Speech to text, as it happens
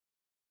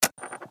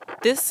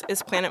This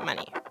is Planet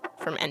Money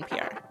from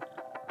NPR.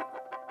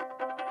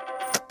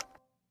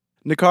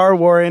 Nakara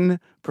Warren,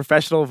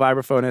 professional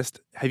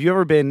vibraphonist. Have you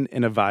ever been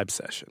in a vibe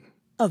session?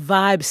 A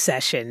vibe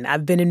session.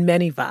 I've been in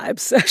many vibe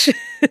sessions.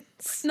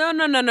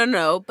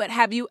 No. But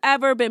have you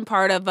ever been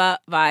part of a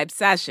vibe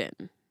session?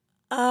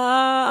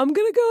 I'm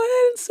going to go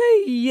ahead and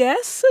say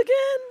yes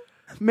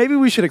again. Maybe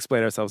we should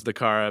explain ourselves,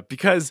 Nakara,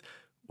 because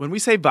when we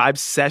say vibe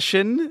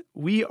session,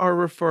 we are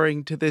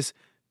referring to this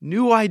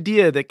new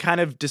idea that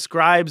kind of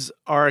describes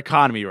our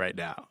economy right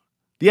now.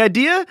 The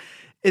idea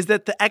is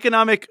that the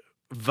economic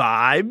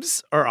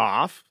vibes are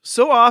off,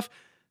 so off,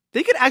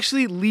 they could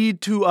actually lead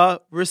to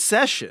a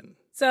recession.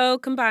 So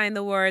combine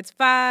the words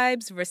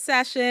vibes,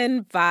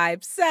 recession,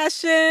 vibe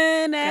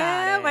session.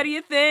 What do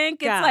you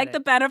think? It's like the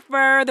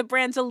Bennifer, the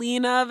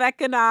Brangelina of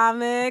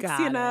economics,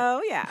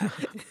 Yeah.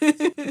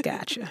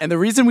 Gotcha. And the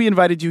reason we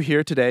invited you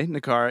here today,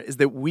 Nakara, is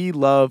that we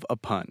love a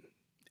pun.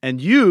 And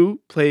you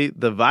play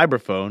the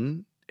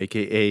vibraphone,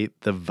 a.k.a.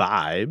 the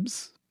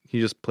vibes. Can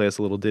you just play us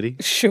a little ditty?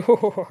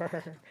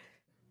 Sure.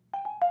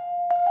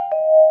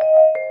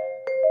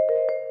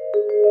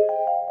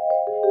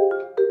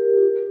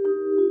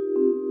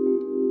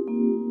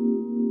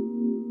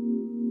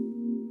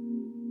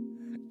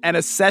 And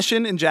a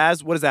session in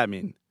jazz, what does that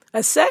mean?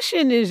 A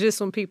session is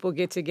just when people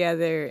get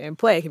together and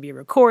play. It could be a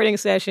recording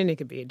session. It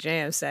could be a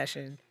jam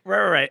session.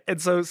 Right.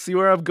 And so see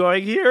where I'm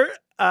going here?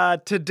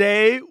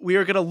 Today, we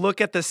are going to look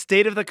at the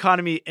state of the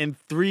economy in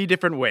 3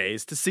 different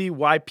ways to see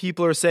why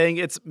people are saying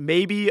it's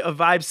maybe a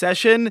vibe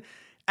session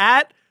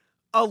at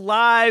a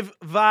live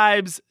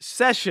vibes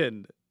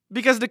session.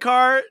 Because,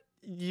 Nakar,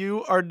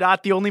 you are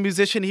not the only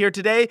musician here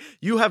today.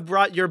 You have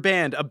brought your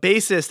band, a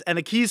bassist and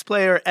a keys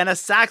player and a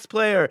sax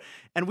player.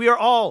 And we are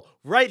all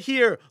right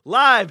here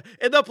live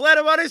in the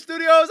Planet Money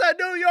Studios at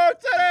New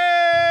York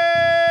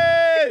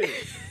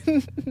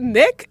City.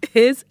 Nick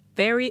is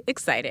very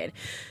excited.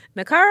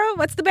 Nakara,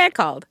 what's the band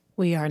called?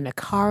 We are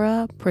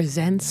Nakara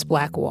Presents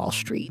Black Wall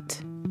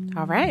Street.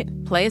 All right,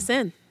 play us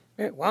in.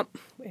 One,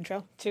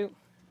 intro, 2,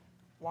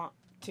 1,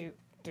 2,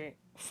 3,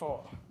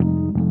 4.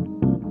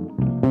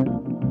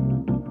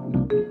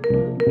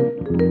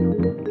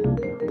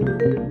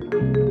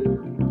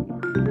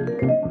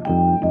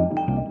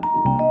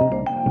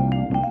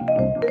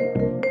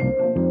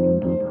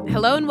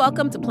 Hello and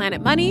welcome to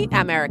Planet Money.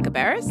 I'm Erica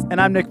Barris.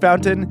 And I'm Nick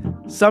Fountain.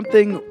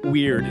 Something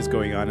weird is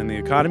going on in the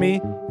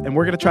economy, and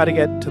we're going to try to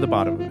get to the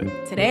bottom of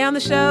it. Today on the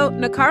show,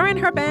 Nakara and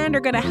her band are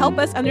going to help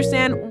us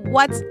understand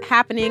what's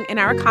happening in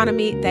our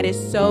economy that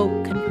is so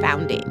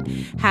confounding.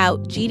 How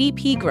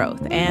GDP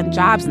growth and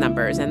jobs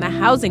numbers and the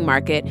housing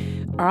market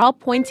are all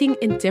pointing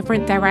in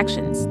different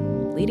directions,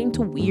 leading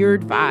to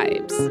weird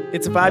vibes.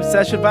 It's a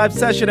vibe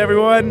session,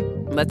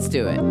 everyone. Let's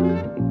do it.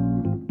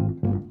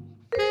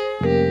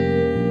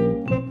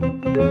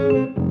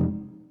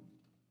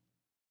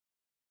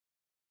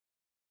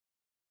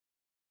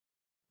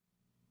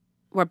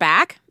 We're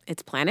back.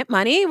 It's Planet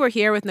Money. We're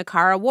here with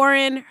Nakara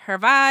Warren, her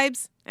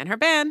vibes, and her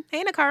band.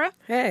 Hey, Nakara.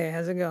 Hey,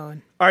 how's it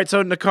going? All right,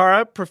 so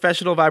Nakara,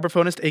 professional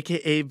vibraphonist,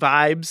 a.k.a.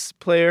 vibes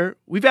player.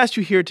 We've asked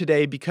you here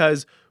today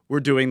because we're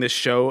doing this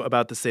show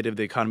about the state of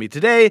the economy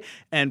today.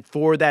 And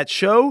for that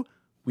show,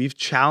 we've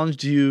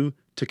challenged you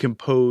to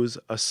compose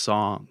a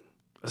song.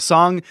 A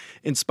song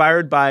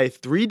inspired by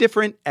 3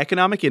 different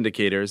economic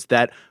indicators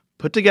that,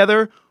 put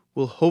together,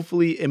 will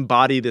hopefully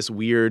embody this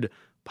weird,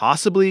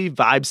 possibly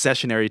vibe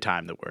sessionary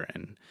time that we're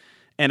in.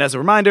 And as a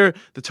reminder,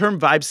 the term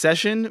vibe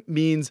session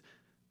means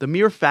the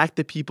mere fact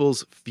that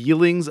people's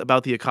feelings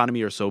about the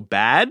economy are so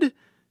bad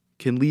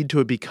can lead to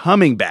it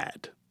becoming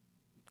bad.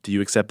 Do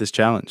you accept this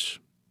challenge?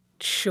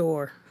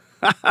 Sure.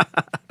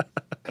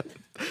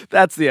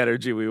 That's the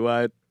energy we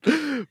want.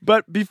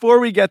 But before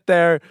we get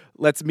there,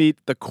 let's meet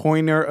the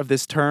coiner of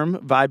this term,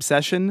 vibe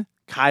session,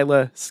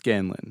 Kyla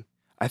Scanlon.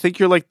 I think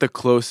you're like the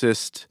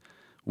closest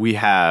we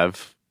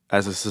have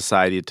as a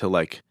society to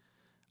like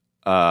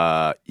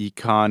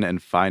econ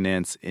and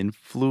finance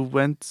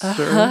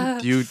influencer.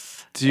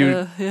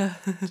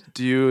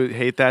 Do you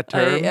hate that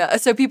term? Yeah.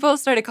 So people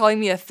started calling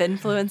me a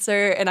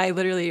finfluencer, and I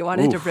literally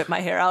wanted to rip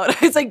my hair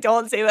out. I was like,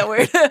 don't say that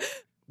word.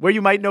 Where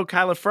you might know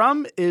Kyla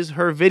from is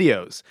her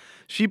videos.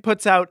 She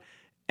puts out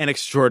an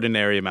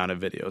extraordinary amount of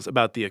videos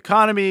about the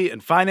economy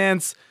and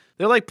finance.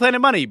 They're like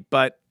Planet Money,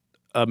 but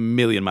a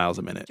million miles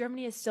a minute.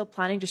 Germany is still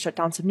planning to shut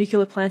down some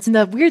nuclear plants. And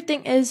the weird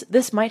thing is,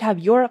 this might have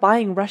Europe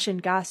buying Russian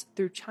gas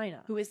through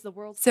China, who is the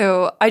world's...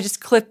 So I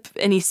just clip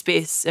any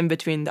space in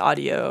between the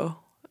audio.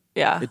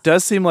 Yeah. It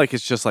does seem like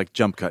it's just like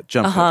jump cut,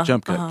 jump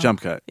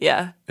cut.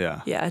 Yeah.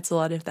 Yeah. Yeah, it's a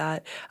lot of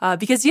that.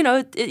 Because, you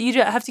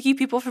have to keep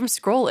people from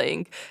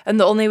scrolling. And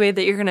the only way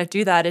that you're going to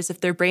do that is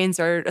if their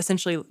brains are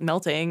essentially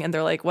melting and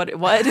they're like, what?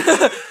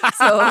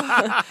 So,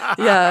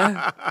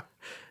 yeah.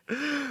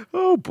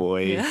 Oh,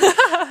 boy.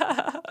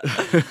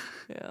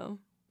 Yeah.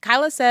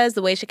 Kyla says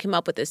the way she came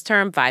up with this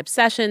term, vibe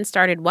session,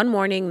 started one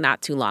morning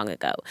not too long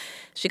ago.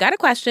 She got a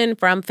question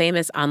from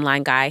famous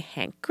online guy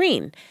Hank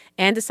Green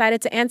and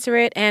decided to answer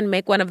it and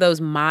make one of those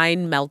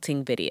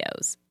mind-melting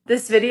videos.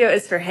 This video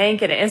is for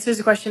Hank, and it answers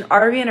the question,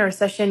 are we in a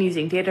recession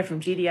using data from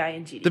GDI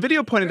and GDP? The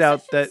video pointed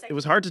out that it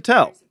was hard to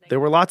tell.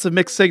 There were lots of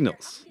mixed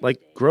signals, like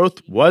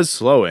growth was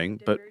slowing,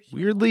 but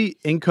weirdly,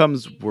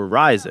 incomes were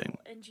rising.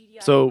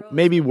 So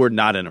maybe we're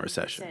not in a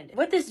recession.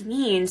 What this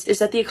means is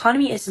that the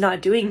economy is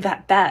not doing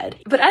that bad.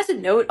 But as a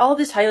note, all of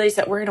this highlights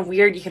that we're in a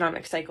weird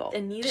economic cycle.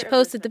 She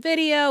posted the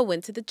video,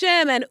 went to the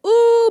gym, and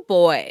ooh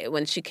boy,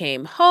 when she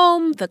came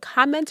home, the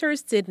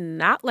commenters did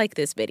not like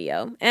this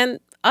video and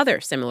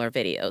other similar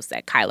videos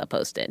that Kyla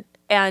posted.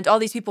 And all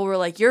these people were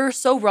like, you're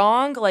so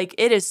wrong. Like,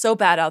 it is so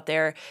bad out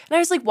there. And I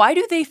was like, why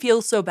do they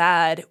feel so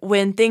bad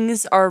when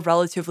things are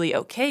relatively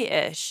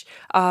okay-ish?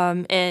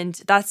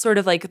 And that's sort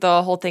of like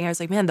the whole thing. I was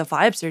like, man, the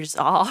vibes are just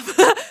off.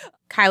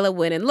 Kyla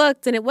went and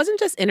looked, and it wasn't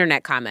just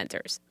internet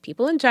commenters.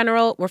 People in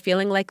general were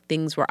feeling like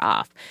things were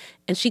off.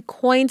 And she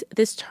coined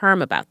this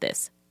term about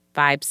this,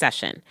 vibe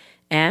session.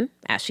 And,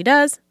 as she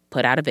does,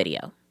 put out a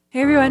video.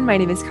 Hey everyone, my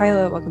name is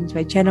Kyla. Welcome to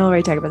my channel where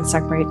I talk about the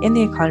stock market and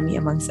the economy,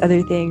 amongst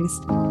other things.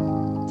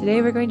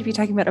 Today we're going to be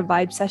talking about a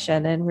vibe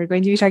session, and we're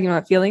going to be talking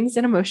about feelings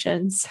and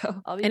emotions.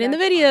 And in the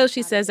video,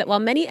 she says that while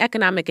many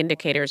economic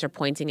indicators are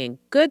pointing in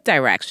good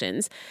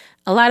directions,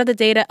 a lot of the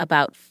data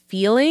about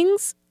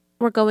feelings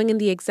were going in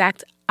the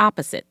exact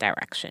opposite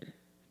direction.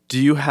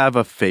 Do you have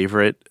a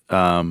favorite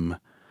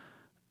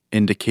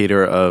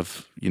indicator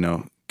of,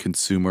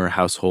 consumer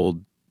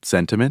household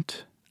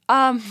sentiment?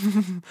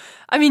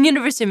 I mean,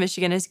 University of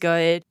Michigan is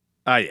good.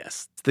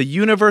 Yes. It's the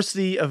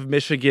University of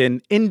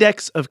Michigan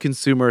Index of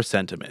Consumer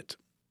Sentiment.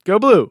 Go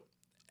Blue.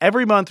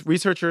 Every month,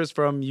 researchers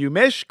from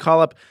UMich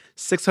call up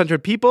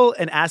 600 people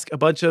and ask a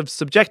bunch of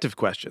subjective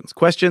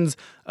questions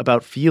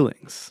about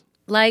feelings.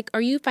 Like,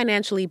 are you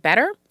financially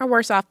better or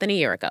worse off than a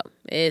year ago?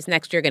 Is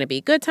next year going to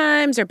be good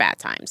times or bad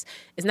times?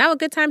 Is now a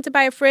good time to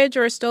buy a fridge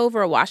or a stove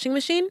or a washing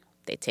machine?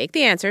 They take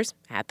the answers,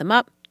 add them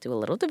up, do a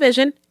little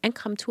division, and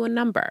come to a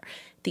number,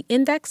 the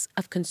Index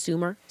of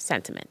Consumer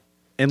Sentiment.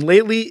 And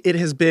lately, it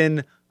has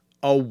been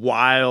a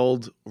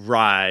wild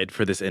ride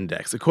for this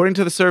index. According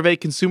to the survey,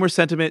 consumer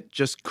sentiment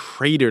just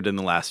cratered in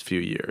the last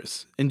few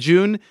years. In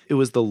June, it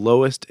was the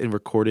lowest in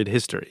recorded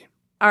history.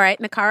 All right,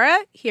 Nakara,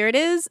 here it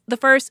is, the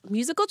first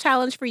musical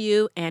challenge for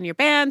you and your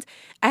band.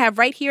 I have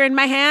right here in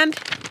my hand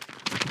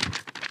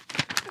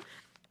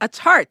a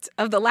chart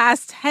of the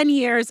last 10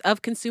 years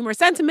of consumer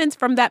sentiment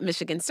from that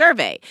Michigan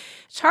survey.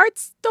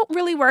 Charts don't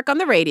really work on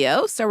the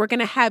radio, so we're going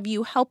to have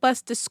you help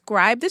us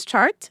describe this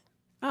chart.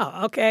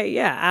 Oh, okay,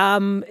 yeah.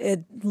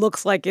 It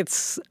looks like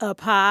it's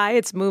up high,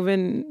 it's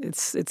moving,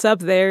 it's up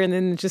there, and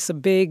then just a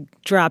big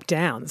drop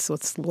down. So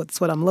that's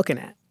what I'm looking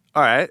at.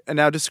 All right, and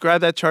now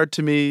describe that chart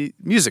to me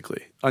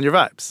musically, on your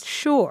vibes.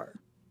 Sure.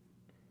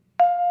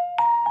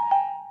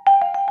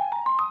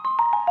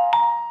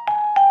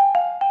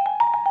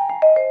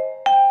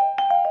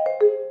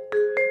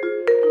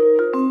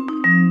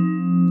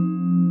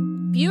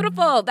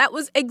 Beautiful. That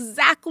was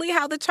exactly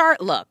how the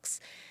chart looks.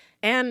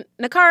 And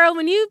Nakara,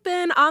 when you've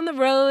been on the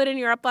road and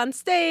you're up on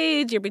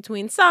stage, you're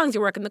between songs,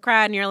 you're working the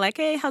crowd, and you're like,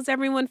 hey, how's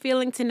everyone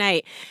feeling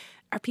tonight?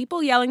 Are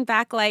people yelling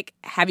back like,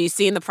 have you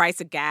seen the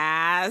price of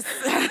gas?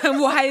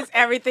 Why is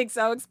everything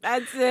so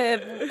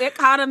expensive? The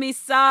economy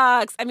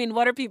sucks. I mean,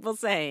 what are people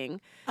saying?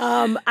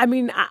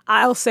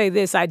 I'll say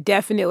this. I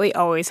definitely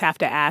always have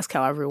to ask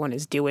how everyone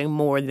is doing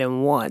more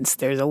than once.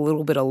 There's a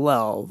little bit of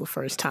lull the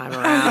first time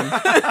around.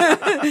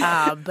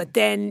 But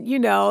then,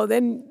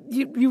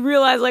 you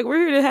realize, like, we're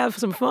here to have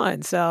some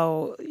fun.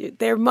 So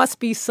there must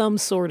be some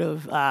sort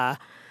of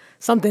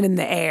something in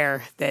the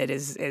air that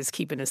is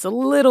keeping us a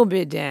little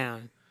bit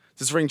down.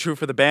 Does this ring true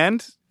for the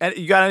band?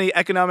 You got any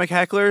economic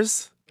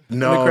hecklers?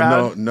 No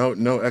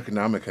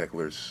economic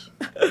hecklers.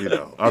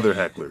 Other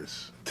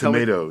hecklers.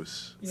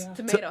 Tomatoes. Yeah.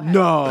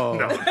 No.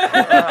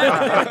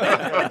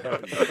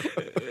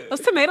 Those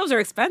tomatoes are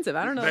expensive.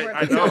 I don't know where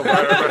I know.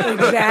 Right.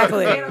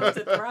 Exactly. tomatoes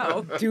to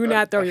throw. Do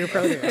not throw your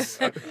produce.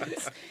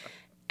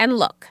 And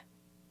look,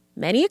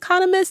 many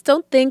economists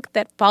don't think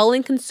that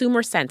falling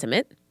consumer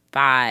sentiment,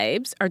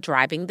 vibes, are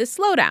driving this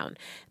slowdown.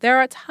 There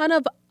are a ton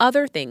of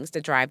other things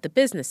that drive the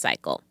business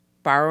cycle.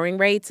 Borrowing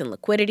rates and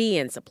liquidity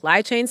and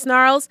supply chain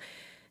snarls.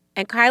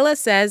 And Kyla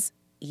says,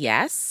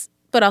 yes,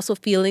 but also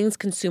feelings,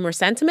 consumer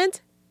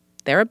sentiment,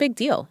 they're a big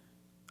deal.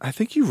 I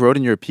think you wrote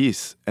in your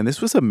piece, and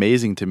this was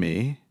amazing to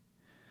me,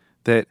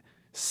 that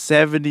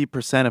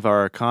 70% of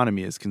our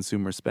economy is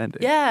consumer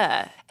spending.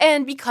 Yeah.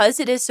 And because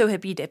it is so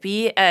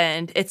hippy-dippy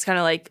and it's kind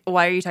of like,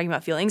 why are you talking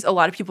about feelings? A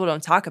lot of people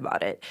don't talk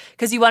about it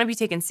because you want to be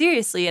taken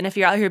seriously. And if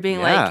you're out here being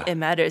like, it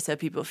matters how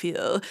people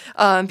feel,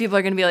 people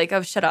are going to be like,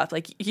 oh, shut up.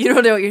 Like, you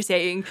don't know what you're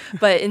saying.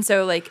 And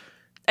so, like,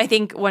 I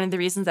think one of the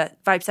reasons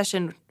that Vibe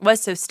Session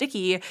was so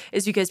sticky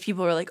is because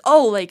people were like,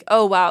 oh,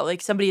 wow,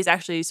 like somebody is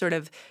actually sort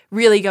of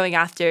really going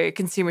after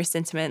consumer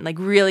sentiment, like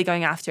really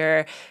going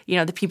after,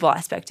 the people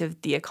aspect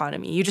of the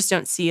economy. You just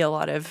don't see a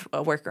lot of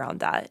work around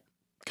that.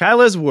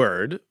 Kyla's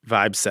word,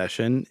 Vibe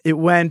Session, it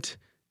went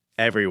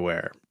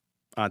everywhere.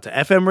 Onto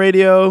FM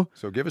radio.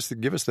 So give us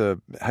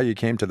the how you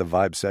came to the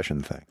Vibe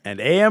Session thing. And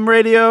AM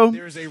radio.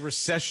 There's a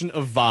recession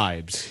of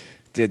vibes.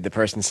 Did the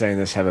person saying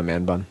this have a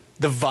man bun?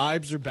 The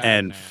vibes are bad.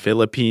 And man.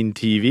 Philippine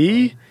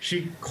TV.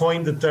 She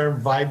coined the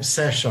term vibe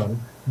session,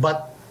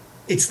 but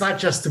it's not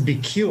just to be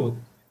cute.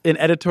 In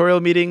editorial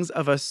meetings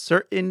of a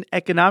certain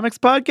economics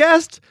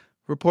podcast,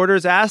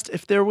 reporters asked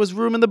if there was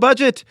room in the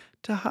budget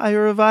to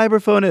hire a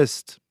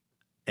vibraphonist.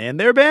 And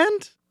their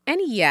band?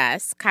 And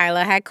yes,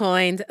 Kyla had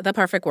coined the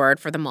perfect word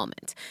for the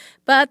moment.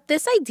 But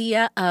this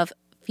idea of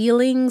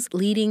feelings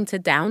leading to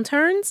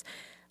downturns,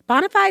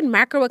 bona fide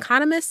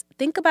macroeconomists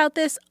think about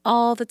this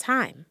all the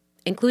time,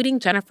 including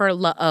Jennifer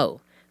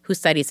Lao, who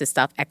studies this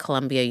stuff at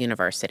Columbia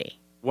University.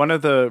 One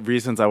of the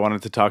reasons I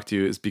wanted to talk to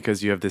you is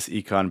because you have this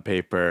econ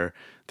paper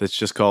that's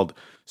just called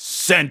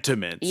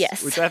Sentiments.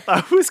 Yes. Which I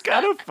thought was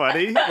kind of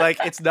funny. Like,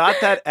 it's not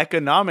that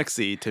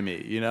economics-y to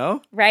me, you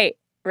know? Right.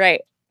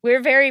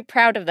 We're very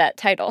proud of that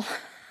title.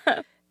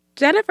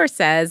 Jennifer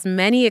says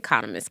many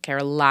economists care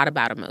a lot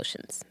about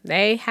emotions.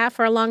 They have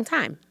for a long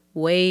time,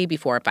 way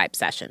before Vibe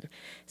Session,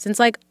 since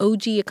like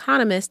OG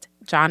economist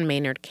John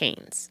Maynard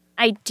Keynes.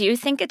 I do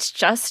think it's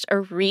just a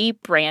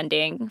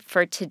rebranding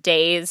for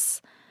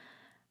today's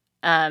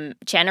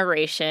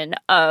generation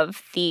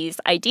of these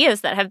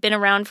ideas that have been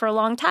around for a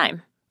long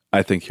time.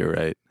 I think you're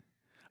right.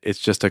 It's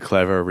just a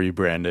clever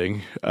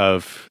rebranding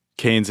of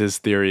Keynes's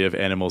theory of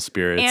animal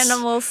spirits.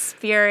 Animal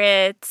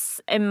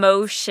spirits,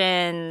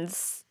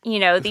 emotions,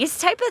 these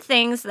type of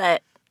things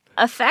that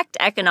affect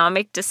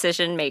economic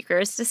decision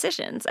makers'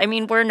 decisions. I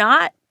mean, we're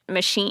not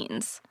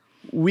machines.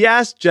 We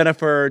asked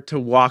Jennifer to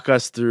walk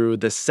us through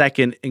the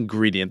second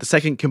ingredient, the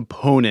second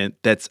component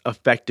that's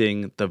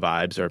affecting the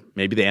vibes, or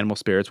maybe the animal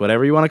spirits,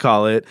 whatever you want to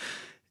call it.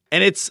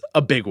 And it's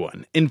a big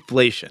one,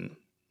 inflation.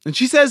 And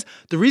she says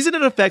the reason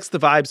it affects the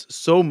vibes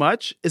so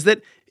much is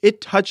that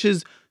it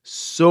touches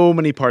so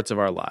many parts of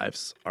our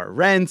lives, our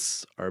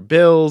rents, our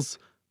bills,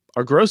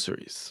 our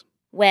groceries.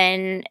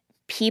 When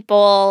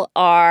people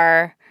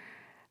are,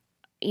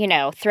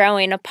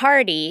 throwing a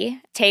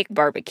party, take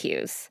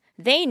barbecues.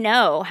 They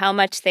know how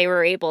much they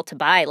were able to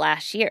buy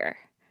last year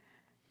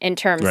in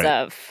terms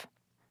of,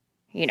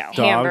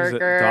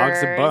 hamburgers.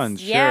 Dogs a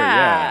bunch,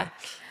 yeah.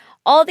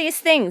 All these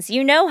things,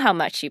 you know how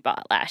much you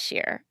bought last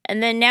year.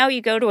 And then now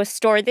you go to a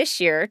store this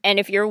year, and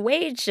if your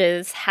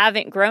wages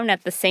haven't grown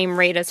at the same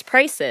rate as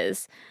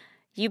prices,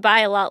 you buy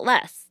a lot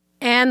less.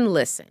 And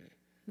listen,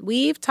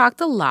 we've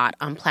talked a lot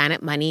on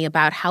Planet Money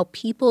about how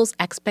people's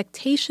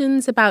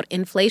expectations about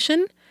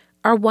inflation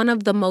are one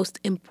of the most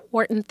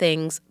important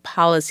things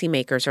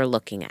policymakers are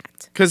looking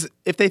at. Because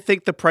if they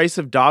think the price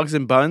of dogs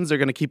and buns are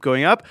going to keep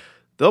going up,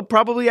 they'll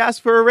probably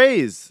ask for a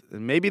raise.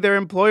 And maybe their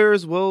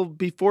employers will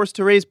be forced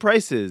to raise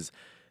prices,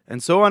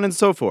 and so on and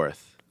so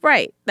forth.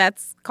 Right.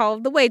 That's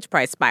called the wage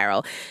price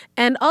spiral.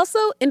 And also,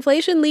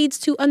 inflation leads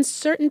to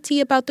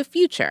uncertainty about the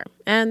future.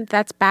 And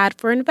that's bad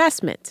for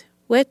investment,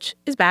 which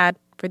is bad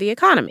for the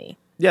economy.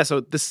 Yeah,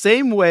 so the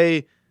same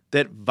way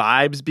that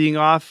vibes being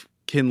off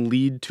can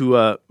lead to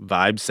a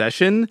vibe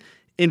session,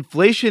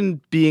 inflation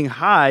being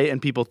high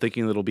and people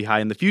thinking it'll be high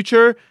in the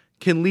future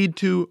can lead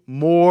to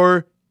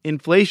more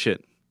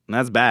inflation. And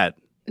that's bad.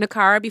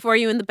 Nakara, before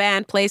you and the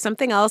band play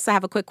something else, I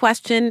have a quick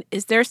question.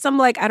 Is there some,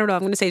 I'm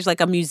going to say it's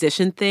like a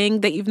musician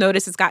thing that you've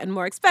noticed has gotten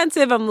more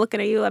expensive? I'm looking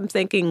at you. I'm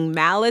thinking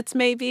mallets,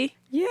 maybe?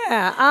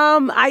 Yeah.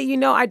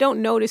 I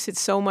don't notice it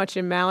so much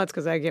in mallets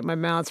because I get my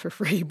mallets for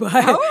free. But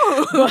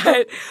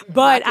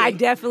I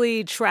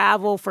definitely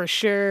travel for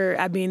sure.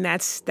 I mean,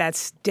 that's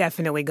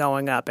definitely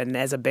going up. And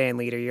as a band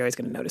leader, you're always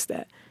going to notice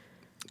that.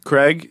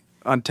 Craig,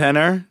 on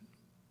tenor,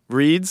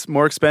 reeds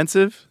more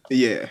expensive?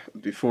 Yeah,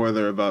 before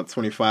they're about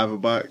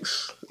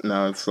 $25.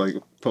 Now it's like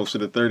closer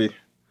to 30.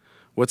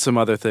 What's some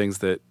other things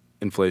that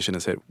inflation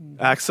has hit?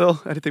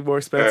 Axel, anything more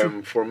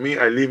expensive? For me,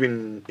 I live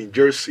in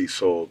Jersey,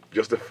 so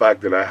just the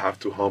fact that I have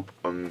to hump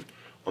on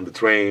the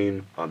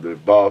train, on the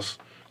bus,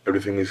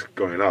 everything is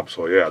going up.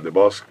 So yeah, the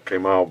bus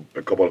came out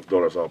a couple of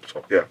dollars up.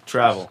 So yeah,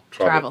 Travel.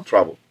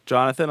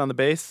 Jonathan, on the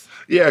base?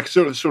 Yeah,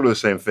 sort of the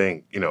same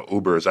thing.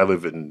 Ubers. I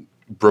live in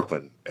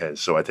Brooklyn, and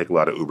so I take a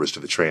lot of Ubers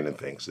to the train and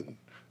things, and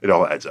it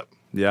all adds up.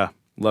 Yeah,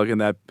 lugging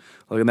that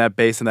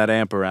bass and that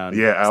amp around.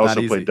 Yeah, I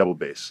also play double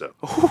bass. So.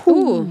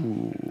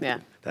 Ooh. Yeah.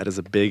 That is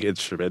a big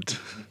instrument.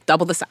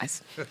 Double the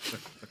size.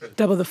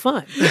 Double the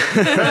fun.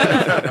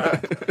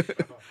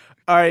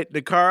 All right,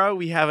 Nakara,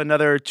 we have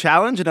another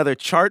challenge, another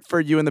chart for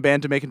you and the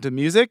band to make into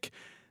music.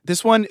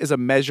 This one is a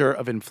measure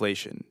of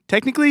inflation.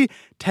 Technically,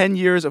 10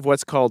 years of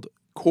what's called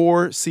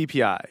core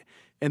CPI.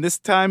 And this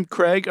time,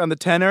 Craig on the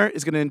tenor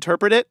is going to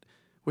interpret it,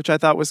 which I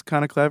thought was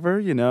kind of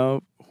clever.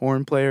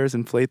 Horn players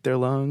inflate their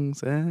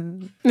lungs.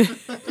 Gotcha.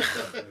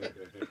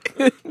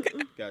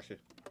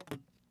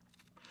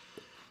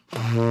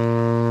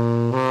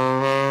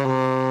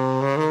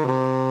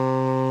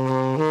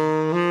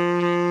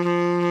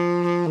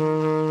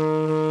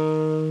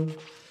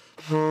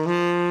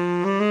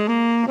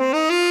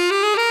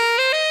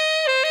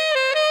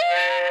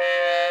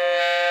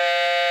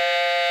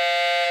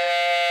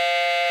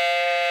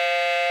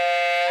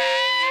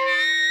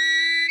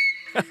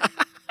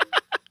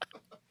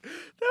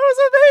 That was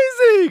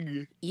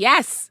amazing.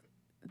 Yes.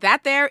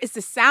 That there is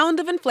the sound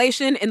of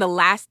inflation in the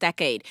last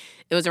decade.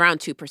 It was around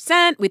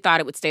 2%. We thought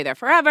it would stay there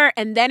forever,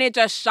 and then it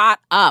just shot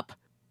up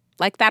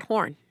like that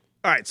horn.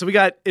 All right, so we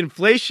got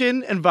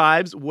inflation and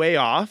vibes way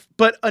off.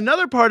 But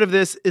another part of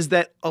this is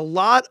that a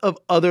lot of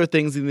other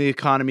things in the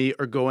economy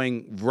are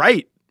going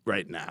right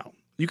now.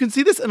 You can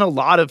see this in a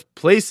lot of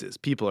places.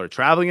 People are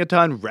traveling a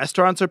ton,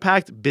 restaurants are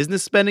packed,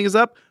 business spending is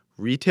up,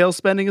 retail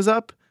spending is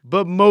up.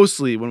 But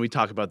mostly when we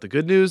talk about the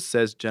good news,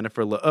 says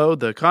Jennifer Leau,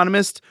 the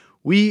economist,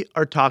 we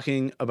are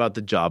talking about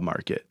the job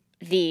market.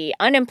 The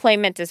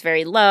unemployment is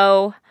very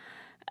low.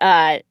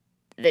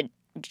 The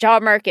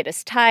job market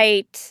is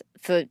tight.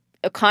 The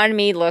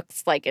economy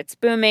looks like it's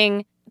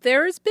booming.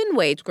 There's been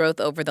wage growth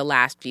over the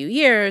last few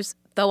years,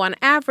 though on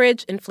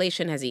average,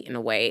 inflation has eaten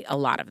away a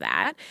lot of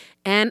that.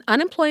 And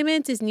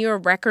unemployment is near a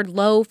record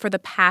low for the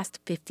past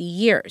 50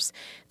 years.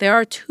 There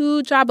are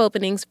 2 job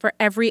openings for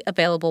every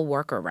available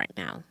worker right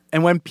now.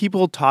 And when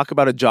people talk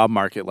about a job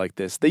market like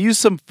this, they use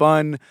some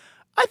fun,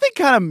 I think,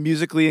 kind of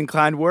musically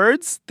inclined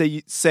words.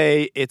 They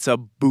say it's a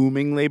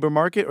booming labor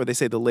market, or they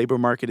say the labor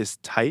market is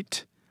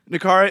tight.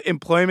 Nakara,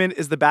 employment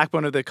is the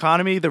backbone of the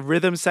economy. The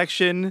rhythm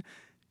section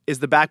is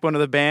the backbone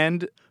of the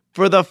band.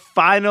 For the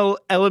final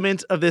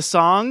element of this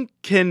song,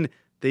 can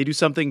they do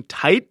something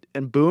tight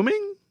and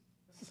booming?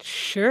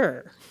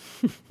 Sure.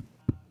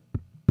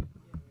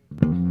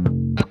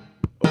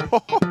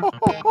 All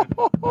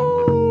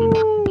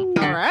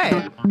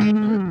right.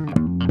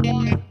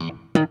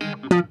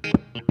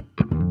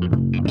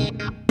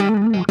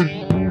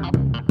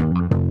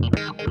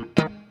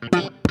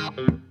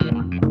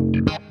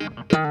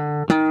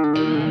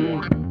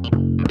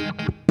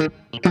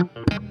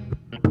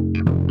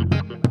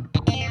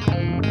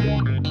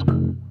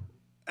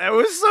 That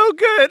was so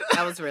good.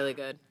 That was really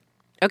good.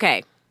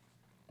 Okay.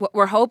 What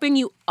we're hoping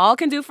you all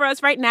can do for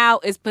us right now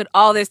is put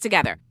all this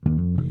together.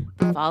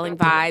 The falling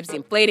vibes, the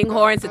inflating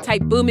horns, the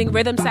tight booming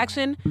rhythm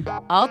section,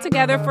 all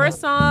together for a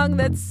song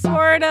that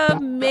sort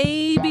of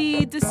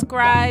maybe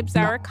describes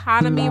our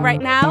economy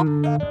right now.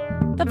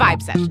 The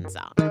Vibe Session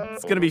song.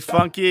 It's going to be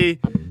funky.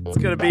 It's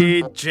going to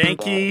be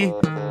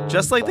janky,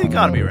 just like the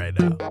economy right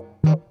now.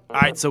 All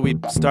right, so we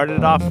started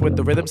it off with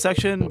the rhythm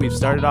section. We've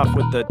started off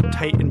with the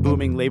tight and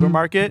booming labor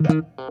market.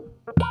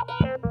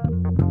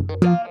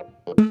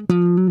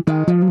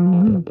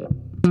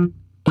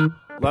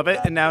 Love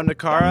it. And now,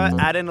 Nakara,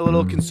 add in a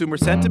little consumer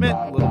sentiment,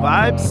 a little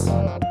vibes.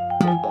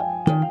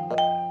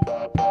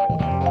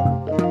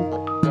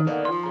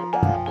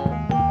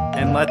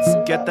 And let's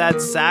get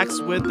that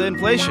sax with the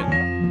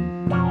inflation.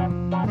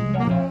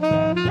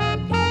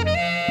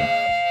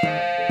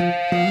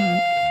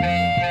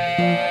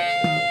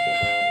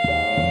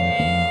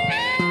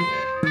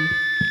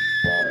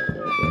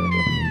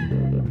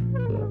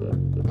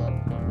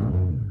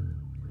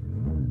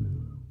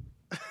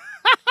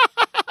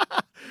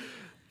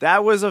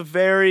 That was a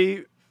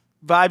very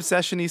vibe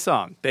session-y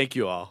song. Thank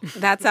you all.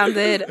 That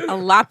sounded a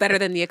lot better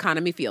than the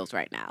economy feels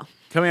right now.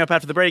 Coming up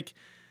after the break,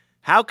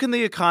 how can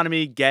the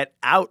economy get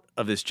out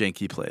of this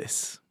janky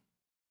place?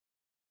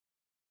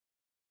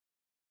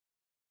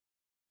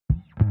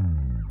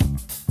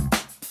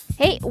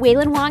 Hey,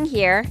 Waylon Wong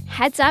here.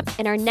 Heads up,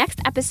 in our next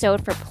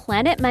episode for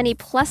Planet Money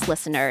Plus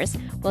listeners,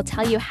 we'll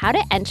tell you how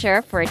to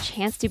enter for a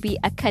chance to be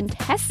a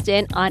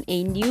contestant on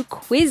a new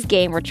quiz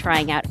game we're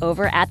trying out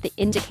over at The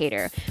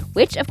Indicator,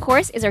 which, of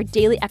course, is our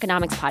daily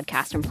economics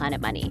podcast from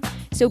Planet Money.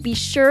 So be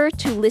sure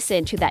to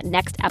listen to that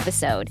next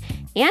episode.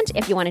 And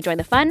if you want to join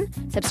the fun,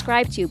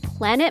 subscribe to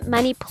Planet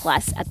Money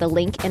Plus at the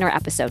link in our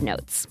episode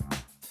notes.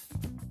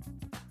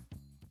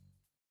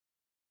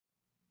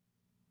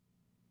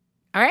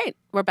 All right,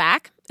 we're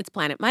back. It's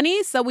Planet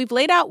Money. So we've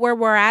laid out where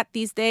we're at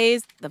these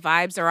days. The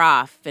vibes are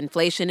off.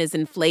 Inflation is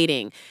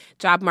inflating.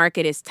 Job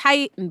market is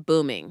tight and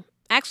booming.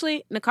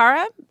 Actually,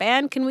 Nakara,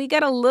 band, can we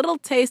get a little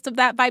taste of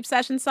that Vibe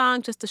Session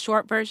song? Just a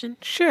short version?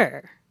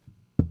 Sure.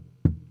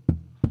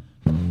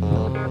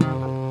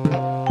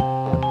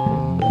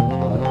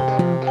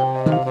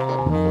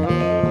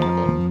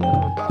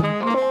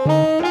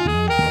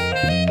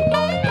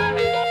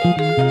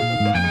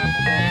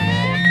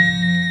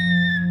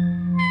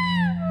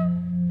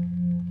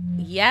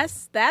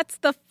 Yes, that's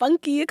the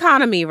funky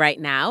economy right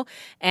now.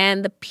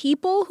 And the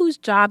people whose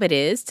job it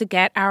is to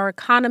get our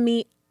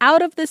economy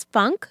out of this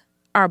funk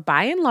are,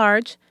 by and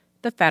large,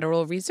 the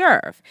Federal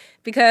Reserve.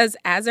 Because,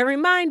 as a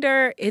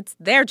reminder, it's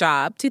their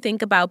job to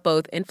think about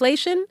both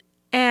inflation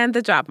and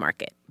the job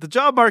market. The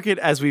job market,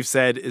 as we've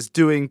said, is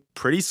doing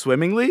pretty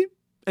swimmingly.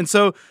 And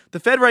so the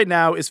Fed right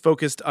now is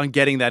focused on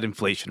getting that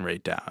inflation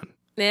rate down.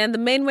 And the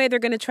main way they're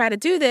going to try to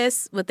do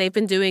this, what they've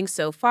been doing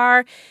so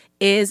far,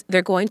 is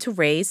they're going to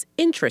raise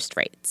interest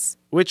rates.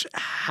 Which,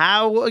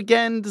 how,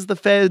 again, does the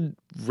Fed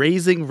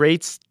raising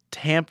rates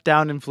tamp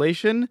down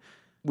inflation?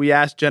 We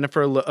asked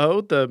Jennifer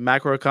Leau, the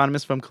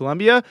macroeconomist from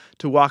Columbia,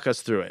 to walk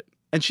us through it.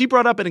 And she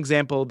brought up an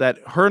example that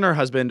her and her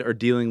husband are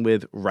dealing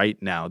with right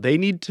now. They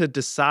need to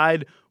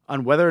decide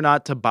on whether or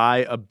not to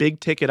buy a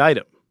big-ticket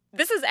item.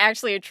 This is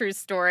actually a true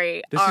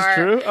story. This is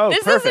true? Oh,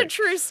 this perfect. is a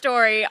true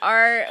story.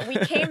 We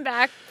came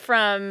back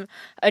from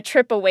a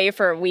trip away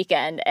for a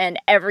weekend, and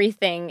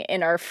everything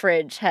in our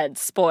fridge had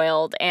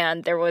spoiled,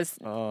 and there was,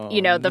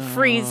 the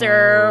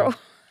freezer.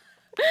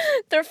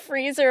 The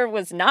freezer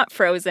was not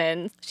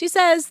frozen. She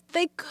says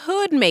they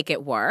could make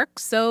it work,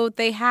 so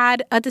they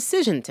had a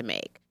decision to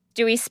make.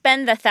 Do we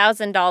spend the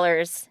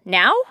 $1,000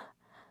 now,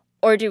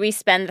 or do we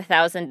spend the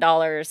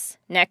 $1,000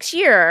 next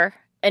year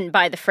and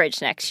buy the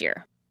fridge next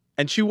year?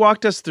 And she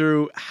walked us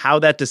through how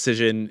that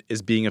decision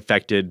is being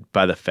affected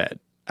by the Fed.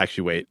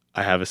 Actually, wait,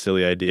 I have a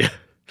silly idea.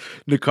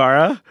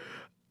 Nakara,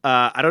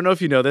 I don't know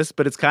if you know this,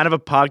 but it's kind of a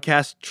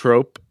podcast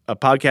trope, a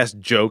podcast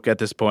joke at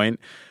this point,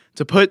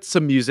 to put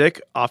some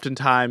music,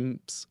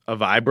 oftentimes a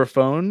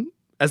vibraphone,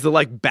 as the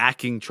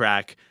backing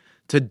track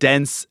to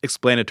dense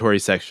explanatory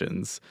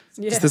sections.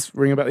 Yeah. Does this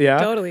ring about? Yeah?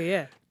 Totally,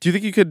 yeah. Do you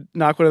think you could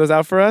knock one of those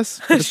out for us?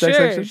 For this next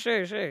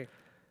section? Sure.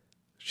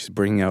 She's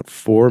bringing out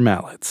 4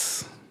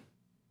 mallets.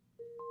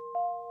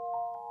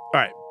 All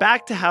right,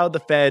 back to how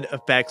the Fed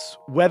affects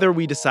whether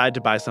we decide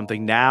to buy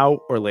something now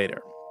or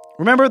later.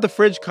 Remember, the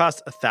fridge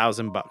costs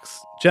 $1,000.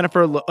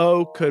 Jennifer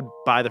Lowe could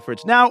buy the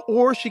fridge now,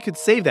 or she could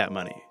save that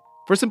money.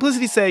 For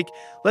simplicity's sake,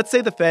 let's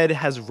say the Fed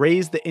has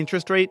raised the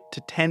interest rate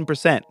to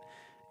 10%.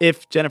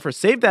 If Jennifer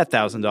saved that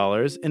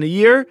 $1,000 in a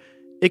year,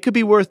 it could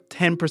be worth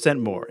 10%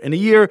 more. In a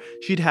year,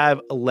 she'd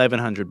have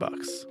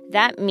 $1,100.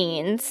 That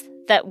means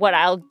that what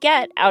I'll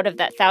get out of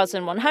that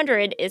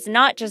 $1,100 is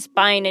not just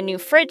buying a new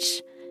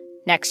fridge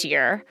next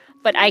year,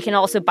 but I can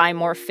also buy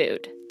more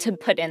food to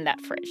put in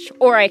that fridge,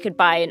 or I could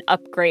buy an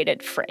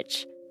upgraded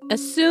fridge.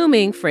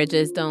 Assuming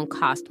fridges don't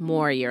cost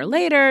more a year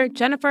later,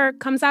 Jennifer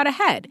comes out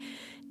ahead.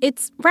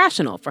 It's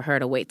rational for her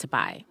to wait to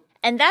buy.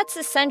 And that's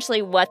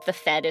essentially what the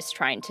Fed is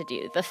trying to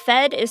do. The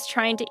Fed is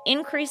trying to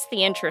increase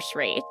the interest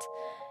rate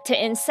to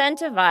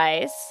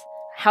incentivize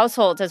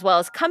households as well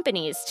as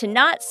companies to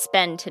not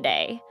spend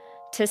today,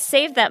 to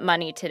save that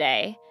money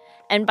today.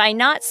 And by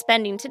not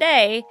spending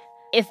today,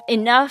 if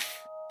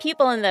enough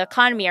people in the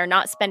economy are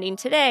not spending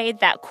today,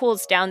 that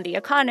cools down the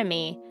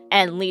economy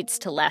and leads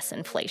to less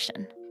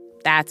inflation.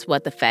 That's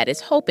what the Fed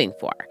is hoping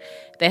for.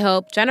 They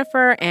hope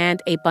Jennifer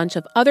and a bunch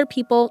of other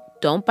people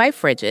don't buy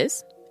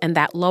fridges, and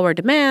that lower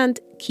demand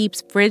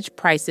keeps fridge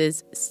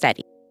prices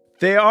steady.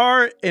 They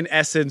are, in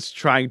essence,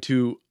 trying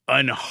to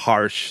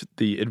unharsh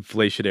the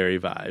inflationary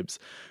vibes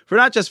for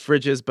not just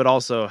fridges, but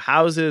also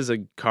houses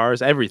and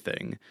cars,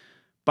 everything.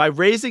 By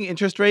raising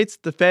interest rates,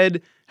 the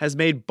Fed has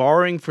made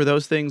borrowing for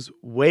those things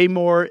way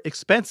more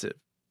expensive.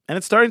 And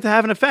it's starting to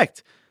have an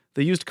effect.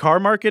 The used car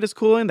market is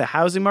cooling. The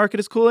housing market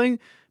is cooling.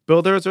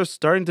 Builders are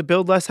starting to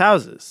build less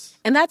houses.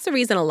 And that's the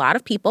reason a lot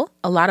of people,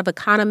 a lot of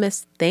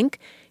economists think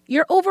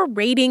you're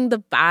overrating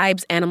the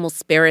vibes, animal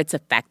spirits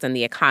effect on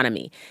the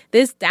economy.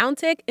 This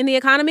downtick in the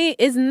economy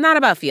is not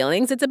about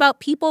feelings. It's about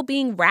people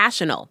being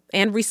rational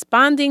and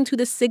responding to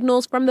the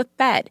signals from the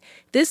Fed.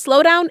 This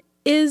slowdown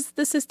is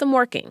the system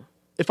working.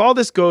 If all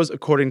this goes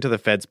according to the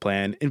Fed's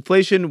plan,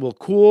 inflation will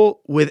cool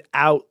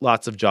without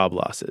lots of job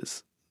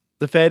losses.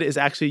 The Fed is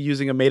actually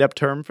using a made-up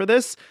term for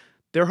this.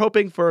 They're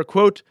hoping for a,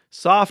 quote,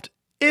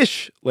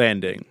 soft-ish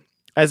landing.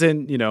 As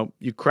in,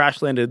 you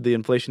crash-landed the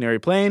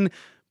inflationary plane,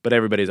 but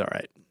everybody's all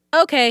right.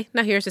 Okay,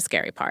 now here's the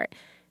scary part.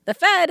 The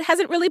Fed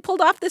hasn't really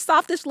pulled off this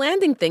softish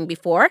landing thing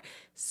before.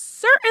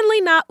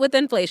 Certainly not with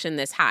inflation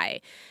this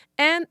high.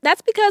 And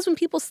that's because when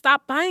people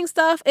stop buying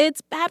stuff, it's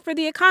bad for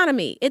the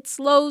economy. It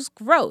slows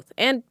growth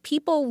and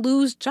people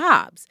lose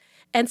jobs.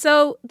 And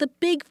so the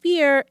big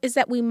fear is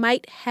that we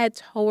might head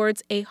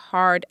towards a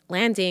hard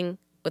landing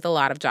with a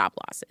lot of job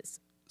losses.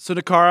 So,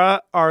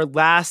 Nakara, our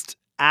last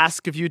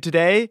ask of you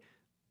today,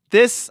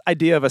 this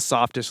idea of a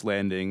softish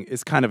landing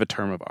is kind of a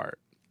term of art,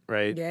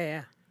 right?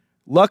 Yeah.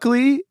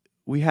 Luckily,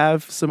 we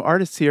have some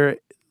artists here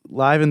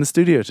live in the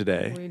studio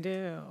today. We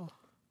do.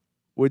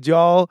 Would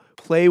y'all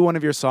play one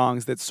of your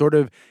songs that sort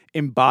of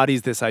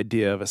embodies this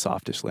idea of a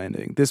softish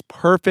landing? This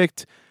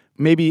perfect,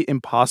 maybe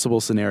impossible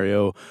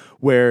scenario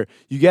where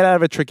you get out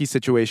of a tricky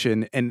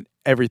situation and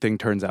everything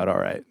turns out all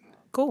right.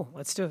 Cool.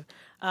 Let's do it.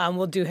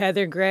 We'll do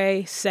Heather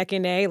Gray,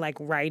 second A,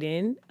 right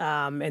in.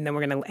 And then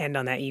we're going to end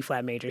on that E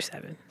flat major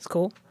 7. It's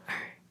cool?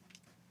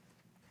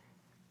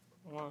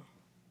 All right. 1,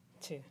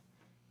 2.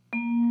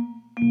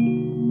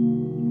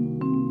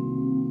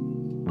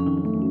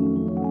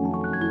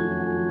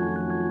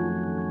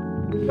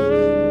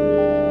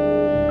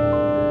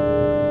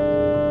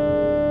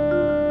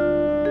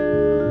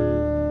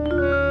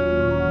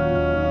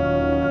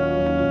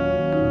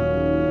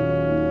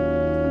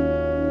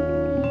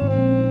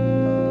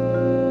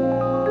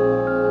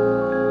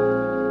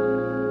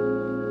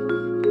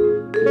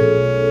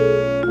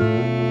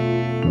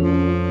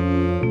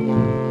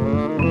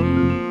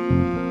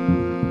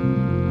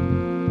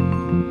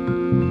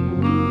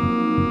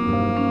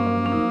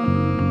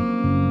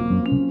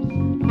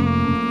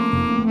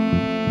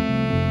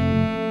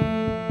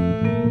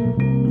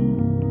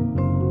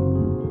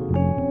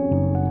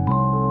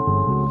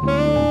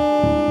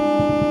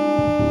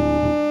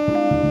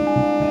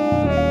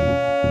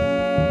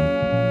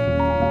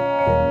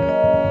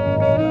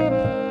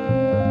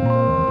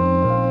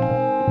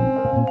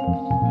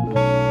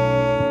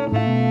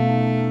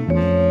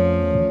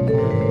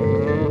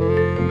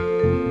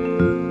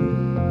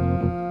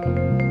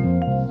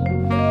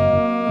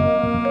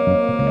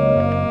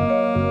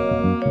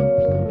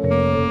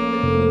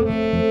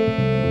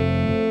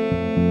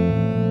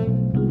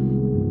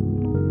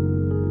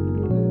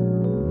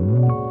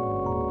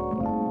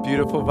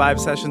 beautiful Vibe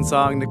Session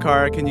song.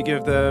 Nakara, can you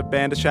give the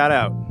band a shout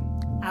out?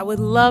 I would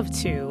love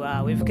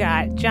to. We've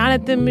got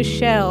Jonathan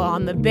Michel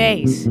on the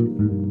bass.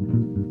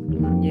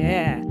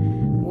 Yeah.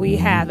 We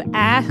have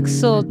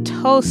Axel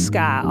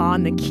Tosca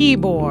on the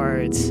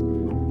keyboards.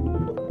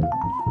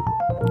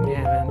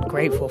 Yeah, I'm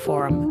grateful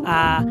for him.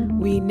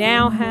 We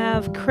now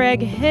have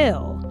Craig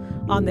Hill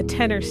on the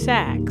tenor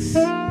sax.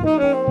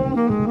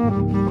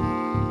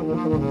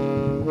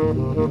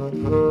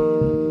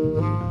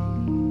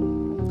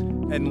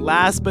 And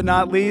last but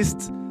not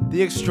least,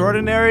 the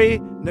extraordinary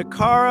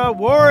Nakara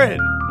Warren.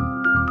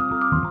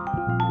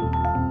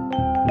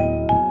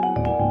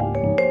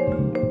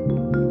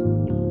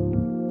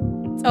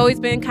 It's always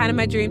been kind of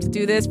my dream to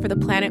do this for the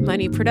Planet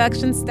Money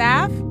production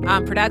staff.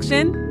 On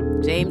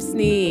production, James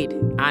Sneed.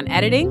 On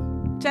editing,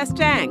 Jess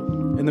Jang.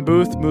 In the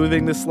booth,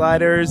 moving the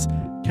sliders,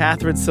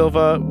 Catherine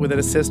Silva with an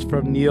assist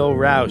from Neil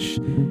Rausch.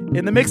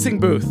 In the mixing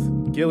booth,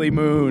 Gilly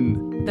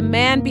Moon. The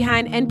man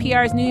behind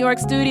NPR's New York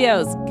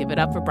studios. Give it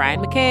up for Brian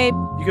McCabe.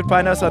 You can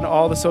find us on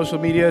all the social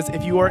medias.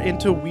 If you are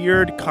into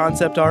weird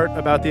concept art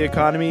about the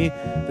economy,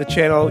 the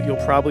channel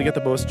you'll probably get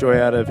the most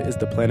joy out of is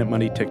the Planet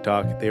Money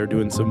TikTok. They are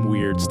doing some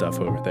weird stuff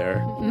over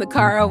there.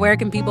 Nakara, where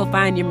can people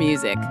find your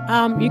music?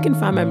 You can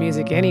find my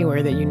music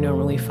anywhere that you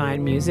normally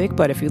find music,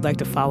 but if you'd like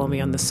to follow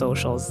me on the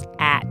socials,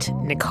 at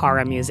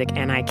Nakara Music,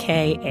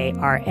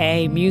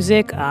 Nikara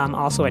Music,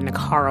 also at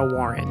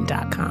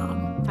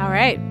NakaraWarren.com. All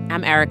right.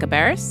 I'm Erica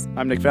Barris.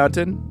 I'm Nick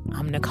Fountain.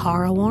 I'm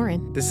Nakara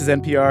Warren. This is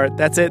NPR.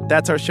 That's it.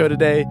 That's our show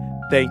today.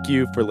 Thank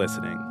you for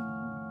listening.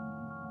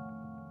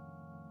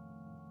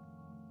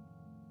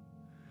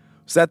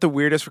 Was that the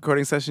weirdest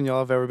recording session y'all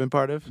have ever been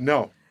part of?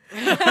 No.